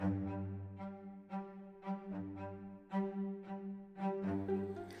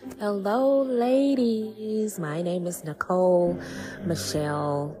Hello, ladies. My name is Nicole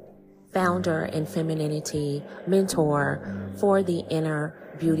Michelle, founder and femininity mentor for the Inner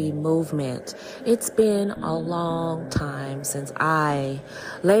Beauty Movement. It's been a long time since I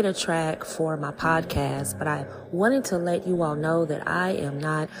laid a track for my podcast, but I wanted to let you all know that I am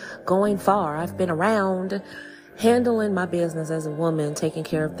not going far. I've been around handling my business as a woman, taking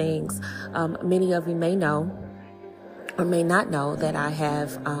care of things. Many of you may know or may not know that I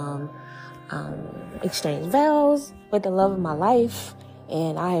have exchanged vows with the love of my life,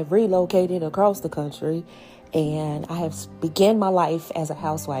 and I have relocated across the country, and I have began my life as a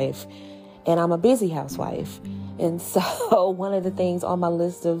housewife, and I'm a busy housewife. And so one of the things on my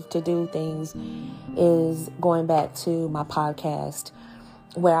list of to-do things is going back to my podcast,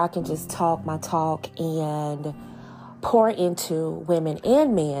 where I can just talk my talk and pour into women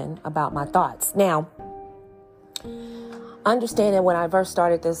and men about my thoughts. Now, understand that when I first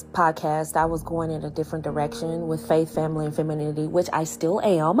started this podcast, I was going in a different direction with faith, family, and femininity, which I still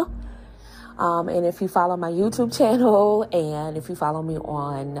am. And if you follow my YouTube channel, and if you follow me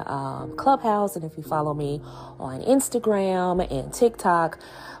on Clubhouse, and if you follow me on Instagram and TikTok,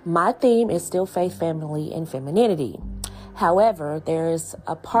 my theme is still faith, family, and femininity. However, there's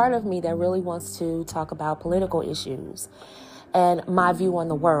a part of me that really wants to talk about political issues and my view on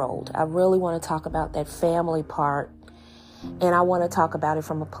the world. I really want to talk about that family part, and I want to talk about it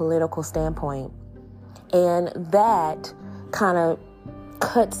from a political standpoint. And that kind of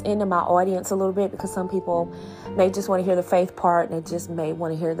cuts into my audience a little bit, because some people may just want to hear the faith part, and they just may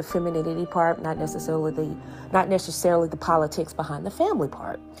want to hear the femininity part, not necessarily the politics behind the family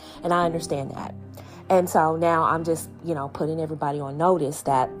part. And I understand that. And so now I'm just, putting everybody on notice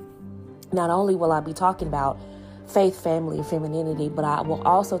that not only will I be talking about faith, family, and femininity, but I will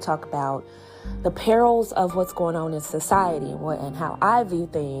also talk about the perils of what's going on in society and how I view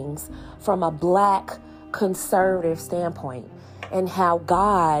things from a Black conservative standpoint, and how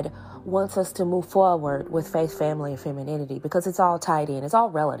God wants us to move forward with faith, family, and femininity, because it's all tied in. It's all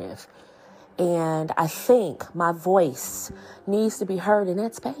relative. And I think my voice needs to be heard in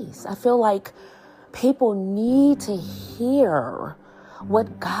that space. I feel like people need to hear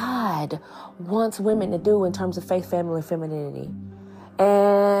what God wants women to do in terms of faith, family, and femininity.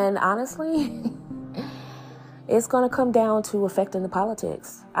 And honestly, it's going to come down to affecting the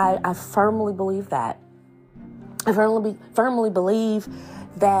politics. I firmly believe that. I firmly believe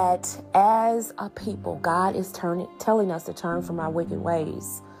that as a people, God is telling us to turn from our wicked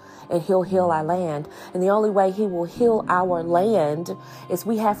ways, and He'll heal our land. And the only way He will heal our land is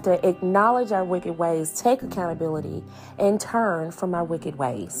we have to acknowledge our wicked ways, take accountability, and turn from our wicked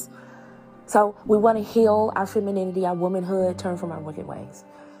ways. So we want to heal our femininity, our womanhood, turn from our wicked ways.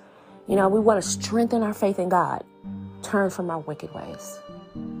 We want to strengthen our faith in God, turn from our wicked ways.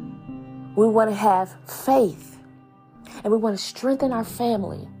 We want to have faith, and we want to strengthen our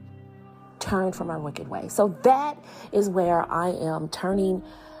family, turn from our wicked ways. So that is where I am turning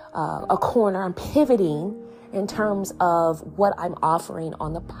a corner. I'm pivoting in terms of what I'm offering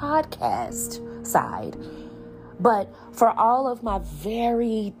on the podcast side. But for all of my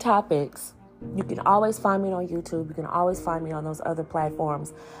varied topics, you can always find me on YouTube. You can always find me on those other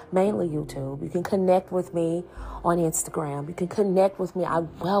platforms, mainly YouTube. You can connect with me on Instagram. You can connect with me. I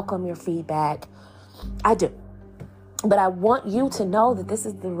welcome your feedback. I do. But I want you to know that this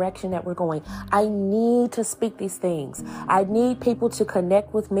is the direction that we're going. I need to speak these things. I need people to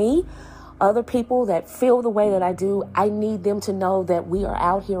connect with me. Other people that feel the way that I do, I need them to know that we are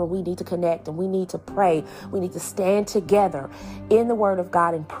out here and we need to connect, and we need to pray. We need to stand together in the Word of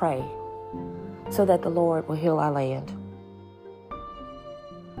God and pray so that the Lord will heal our land.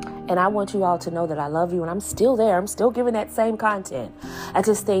 And I want you all to know that I love you, and I'm still there. I'm still giving that same content. I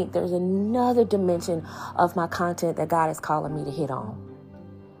just think there's another dimension of my content that God is calling me to hit on.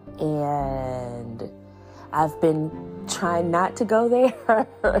 And I've been trying not to go there.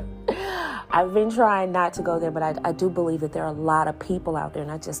 But I do believe that there are a lot of people out there,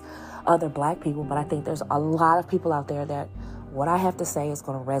 not just other Black people, but I think there's a lot of people out there that what I have to say is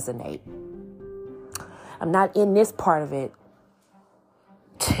going to resonate. I'm not in this part of it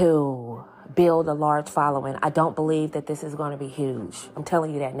to build a large following. I don't believe that this is going to be huge. I'm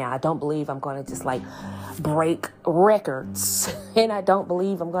telling you that now. I don't believe I'm going to just break records. And I don't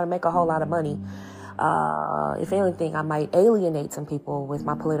believe I'm going to make a whole lot of money. If anything, I might alienate some people with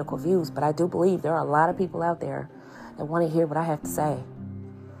my political views. But I do believe there are a lot of people out there that want to hear what I have to say.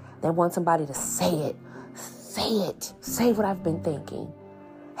 They want somebody to say it. Say it. Say what I've been thinking.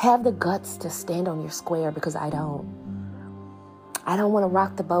 Have the guts to stand on your square, because I don't. I don't want to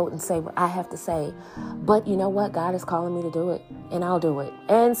rock the boat and say what I have to say. But you know what? God is calling me to do it, and I'll do it.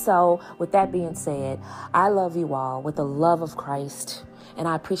 And so with that being said, I love you all with the love of Christ. And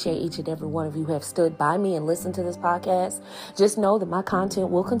I appreciate each and every one of you who have stood by me and listened to this podcast. Just know that my content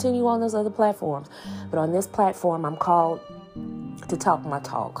will continue on those other platforms. But on this platform, I'm called to talk my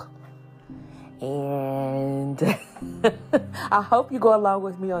talk. And I hope you go along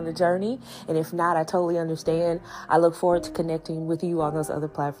with me on the journey. And if not, I totally understand. I look forward to connecting with you on those other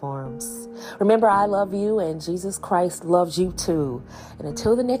platforms. Remember, I love you and Jesus Christ loves you too. And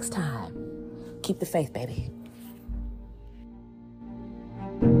until the next time, keep the faith, baby.